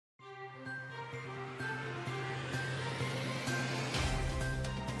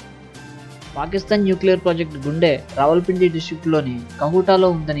Pakistan nuclear project గుండె రావల్పిండి డిస్ట్రిక్ట్లోని కహూటాలో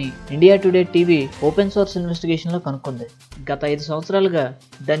ఉందని India today TV open source ఇన్వెస్టిగేషన్లో కనుక్కుంది. గత 5 సంవత్సరాలుగా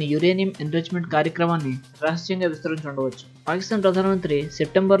దాని యురేనియం ఎన్రిచ్మెంట్ కార్యక్రమాన్ని రహస్యంగా విస్తరించి ఉండవచ్చు. పాకిస్తాన్ ప్రధానమంత్రి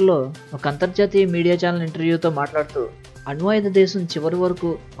సెప్టెంబర్లో ఒక అంతర్జాతీయ మీడియా ఛానల్ ఇంటర్వ్యూతో మాట్లాడుతూ అణ్వాయుధ దేశం చివరి వరకు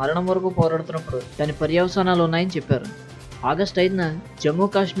మరణం వరకు పోరాడుతున్నప్పుడు దాని పర్యవసానాలు ఉన్నాయని చెప్పారు. ఆగస్టు 5న జమ్మూ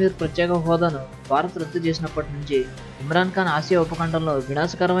కాశ్మీర్ ప్రత్యేక హోదాను భారత్ రద్దు చేసినప్పటి నుంచి ఇమ్రాన్ ఖాన్ ఆసియా ఉపఖండంలో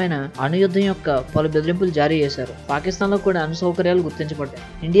వినాశకరమైన అణుయుద్ధం యొక్క పలు బెదిరింపులు జారీ చేశారు. పాకిస్తాన్లో కూడా అణు సౌకర్యాలు గుర్తించబడ్డాయి.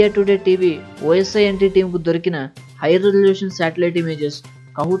 ఇండియా టుడే టీవీ OSINT టీంకు దొరికిన హై రెజల్యూషన్ శాటిలైట్ ఇమేజెస్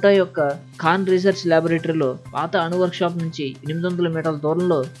కహూటా యొక్క ఖాన్ రీసెర్చ్ ల్యాబొరేటరీలో పాత అణు వర్క్షాప్ నుంచి 800 మీటర్ల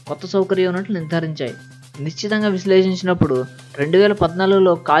దూరంలో కొత్త సౌకర్యం ఉన్నట్లు నిర్ధారించాయి. నిశ్చితంగా విశ్లేషించినప్పుడు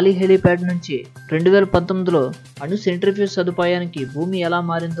 2014లో ఖాళీ హెలీప్యాడ్ నుంచి 2019లో అణు సెంట్రిఫ్యూజ్ సదుపాయానికి భూమి ఎలా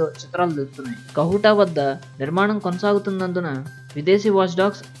మారిందో చిత్రాలు దొరుకుతున్నాయి. కహూటా వద్ద నిర్మాణం కొనసాగుతున్నందున విదేశీ వాచ్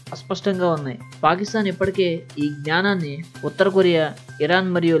డాగ్స్ అస్పష్టంగా ఉన్నాయి. పాకిస్తాన్ ఇప్పటికే ఈ జ్ఞానాన్ని ఉత్తర కొరియా, ఇరాన్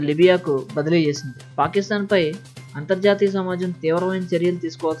మరియు లిబియాకు బదిలీ చేసింది. పాకిస్తాన్పై అంతర్జాతీయ సమాజం తీవ్రమైన చర్యలు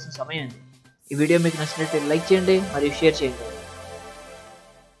తీసుకోవాల్సిన సమయం ఇది. ఈ వీడియో మీకు నచ్చినట్లయితే లైక్ చేయండి మరియు షేర్ చేయండి.